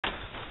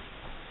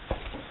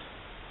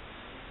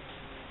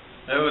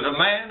There was a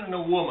man and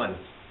a woman.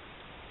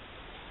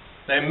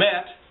 They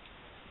met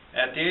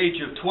at the age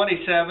of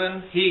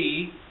 27,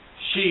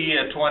 she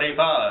at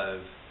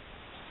 25.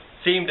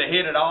 Seemed to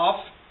hit it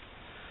off.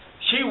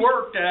 She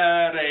worked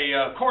at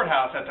a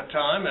courthouse at the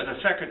time as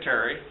a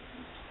secretary,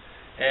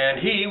 and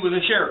he was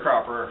a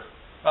sharecropper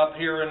up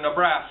here in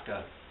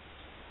Nebraska.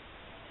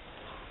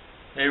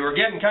 They were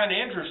getting kind of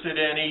interested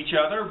in each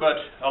other, but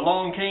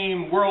along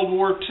came World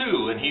War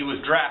II, and he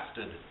was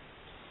drafted.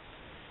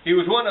 He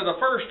was one of the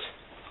first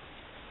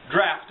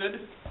drafted,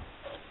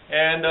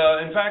 and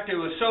in fact it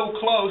was so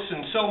close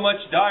and so much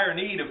dire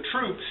need of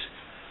troops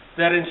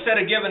that instead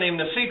of giving him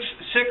the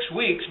six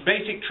weeks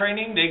basic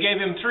training, they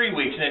gave him 3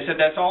 weeks, and they said,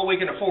 that's all we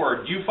can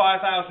afford. You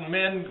 5,000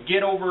 men,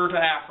 get over to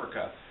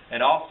Africa.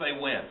 And off they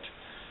went.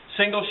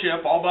 Single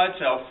ship, all by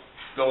itself,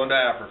 going to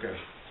Africa.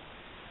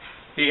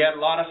 He had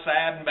a lot of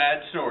sad and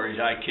bad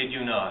stories, I kid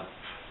you not.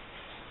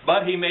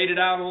 But he made it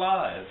out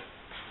alive.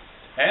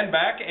 And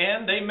back,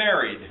 and they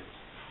married.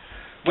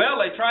 Well,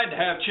 they tried to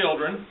have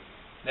children.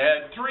 They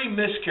had 3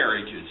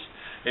 miscarriages.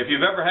 If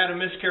you've ever had a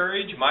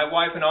miscarriage, my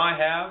wife and I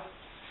have,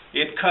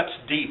 it cuts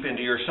deep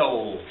into your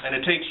soul, and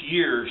it takes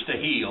years to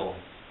heal,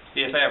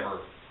 if ever.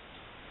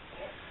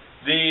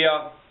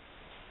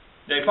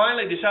 They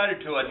finally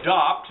decided to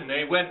adopt, and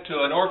they went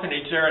to an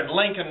orphanage there in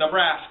Lincoln,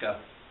 Nebraska.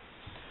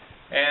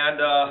 And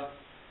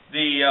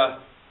the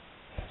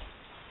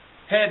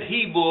head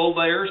he-bull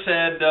there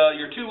said,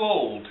 you're too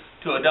old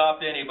to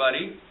adopt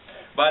anybody.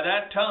 By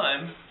that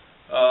time,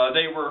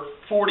 they were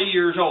 40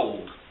 years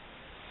old.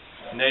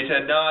 And they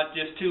said, no, it's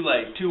just too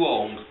late, too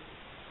old.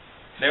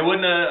 They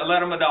wouldn't let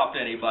them adopt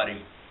anybody.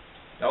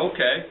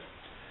 Okay.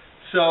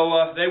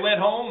 So they went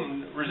home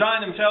and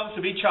resigned themselves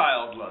to be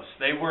childless.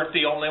 They weren't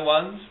the only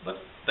ones, but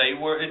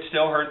it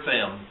still hurt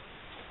them.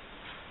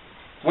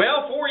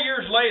 Well, 4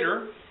 years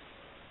later,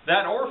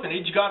 that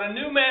orphanage got a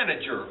new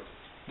manager,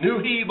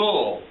 new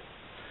he-bull.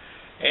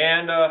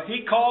 And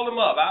he called them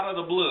up out of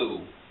the blue.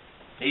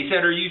 He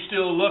said, are you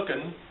still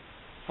looking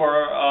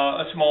for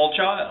a small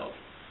child?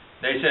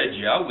 They said,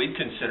 yeah, we'd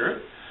consider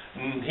it.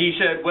 And he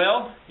said,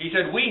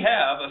 we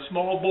have a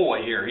small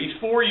boy here. He's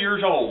 4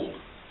 years old.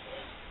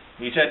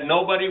 He said,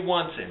 nobody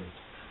wants him.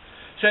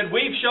 Said,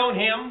 we've shown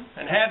him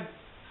and had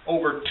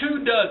over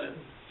 24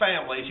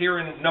 families here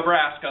in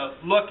Nebraska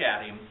look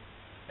at him,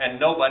 and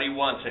nobody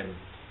wants him.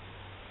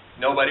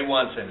 Nobody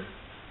wants him.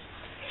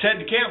 Said,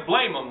 you can't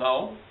blame him,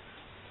 though.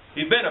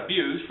 He'd been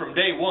abused from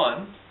day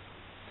one.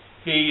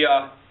 He,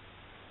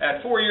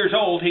 at 4 years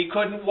old, he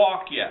couldn't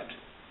walk yet.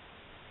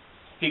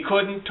 He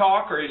couldn't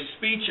talk, or his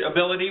speech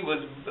ability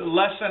was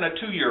less than a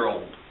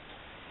 2-year-old.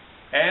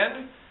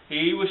 And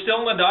he was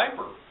still in a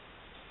diaper.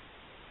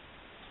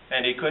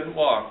 And he couldn't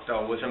walk,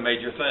 though, was a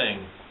major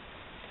thing.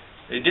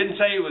 They didn't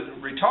say he was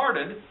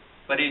retarded,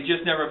 but he'd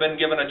just never been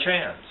given a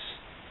chance.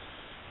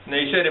 And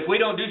they said, if we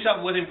don't do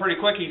something with him pretty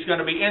quick, he's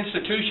going to be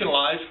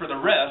institutionalized for the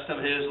rest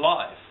of his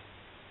life.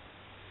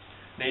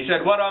 And he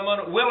said, what I'm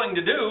willing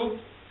to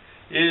do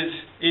is,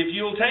 if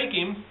you'll take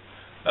him,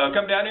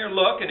 come down here and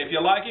look, and if you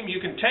like him, you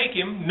can take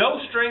him.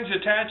 No strings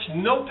attached,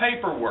 no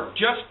paperwork.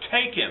 Just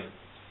take him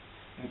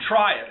and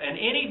try it. And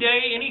any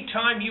day, any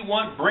time you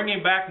want, bring him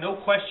back, no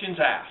questions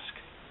asked.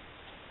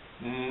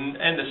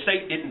 And the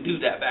state didn't do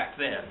that back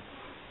then.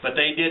 But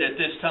they did it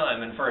this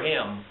time, and for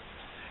him.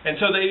 And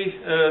so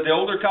the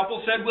older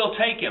couple said, we'll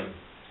take him.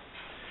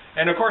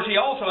 And of course, he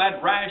also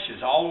had rashes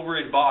all over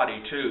his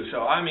body, too.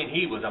 So, I mean,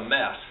 he was a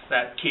mess,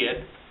 that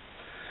kid.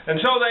 And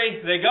so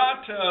they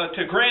got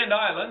to Grand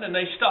Island, and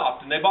they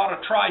stopped, and they bought a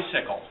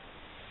tricycle.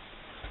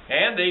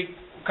 And they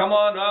come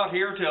on out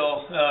here to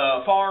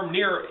a farm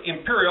near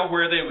Imperial,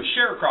 where they was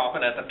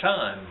sharecropping at the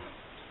time.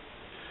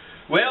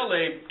 Well,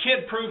 they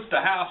kid-proofed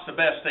the house the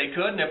best they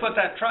could, and they put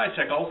that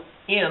tricycle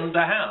in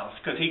the house,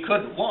 because he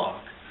couldn't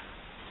walk.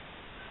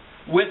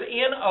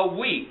 Within a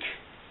week,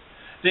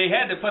 they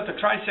had to put the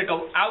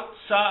tricycle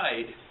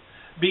outside,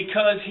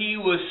 because he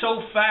was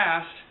so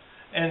fast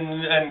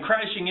and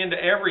crashing into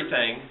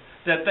everything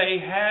that they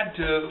had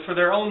to, for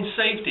their own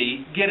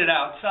safety, get it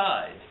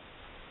outside.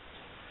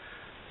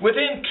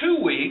 Within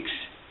 2 weeks,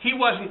 he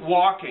wasn't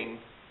walking.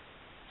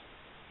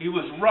 He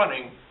was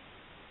running.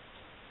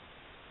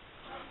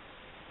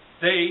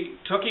 They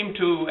took him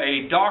to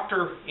a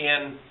doctor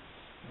in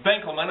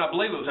Benkelman. I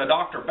believe it was a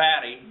Dr.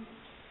 Batty.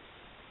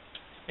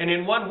 And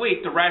in 1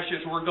 week, the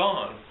rashes were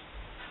gone.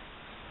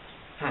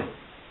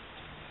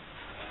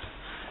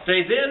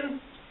 They then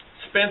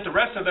spent the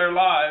rest of their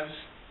lives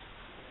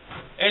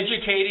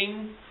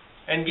educating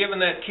and giving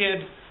that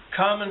kid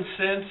common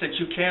sense that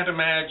you can't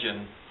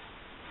imagine.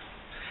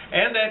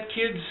 And that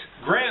kid's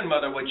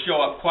grandmother would show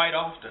up quite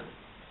often.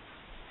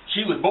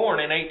 She was born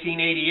in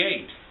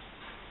 1888.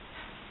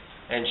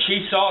 And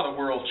she saw the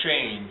world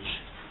change.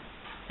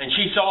 And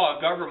she saw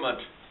a government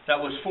that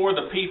was for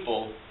the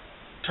people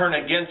turn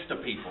against the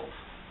people.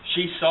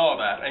 She saw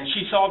that. And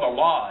she saw the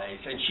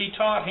lies. And she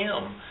taught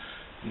him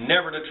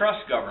never to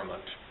trust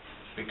government,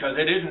 because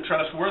it isn't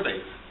trustworthy.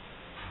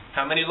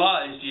 How many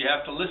lies do you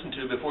have to listen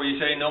to before you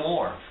say no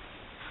more?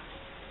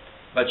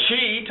 But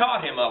she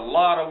taught him a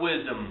lot of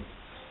wisdom.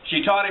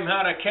 She taught him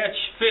how to catch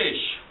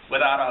fish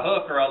without a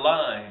hook or a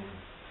line.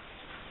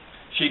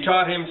 She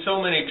taught him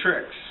so many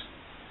tricks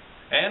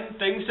and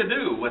things to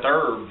do with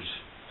herbs,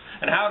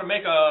 and how to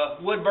make a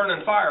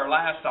wood-burning fire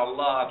last a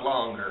lot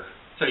longer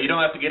so you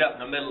don't have to get up in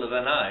the middle of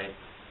the night.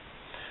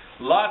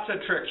 Lots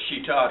of tricks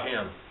she taught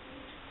him,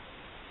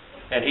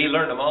 and he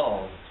learned them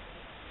all.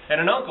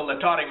 And an uncle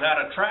that taught him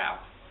how to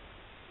trap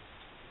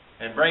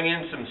and bring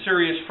in some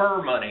serious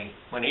fur money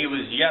when he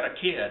was yet a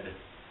kid,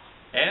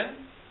 and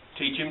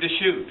teach him to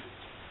shoot.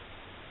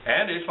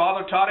 And his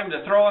father taught him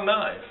to throw a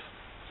knife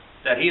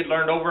that he had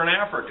learned over in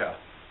Africa,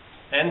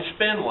 and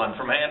spin one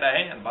from hand to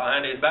hand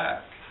behind his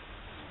back.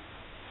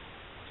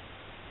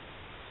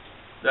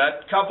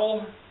 That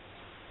couple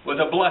was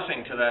a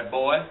blessing to that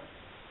boy.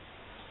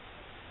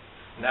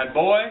 And that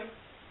boy,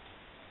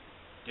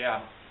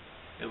 yeah,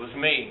 it was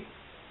me.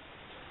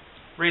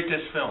 Rate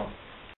this film.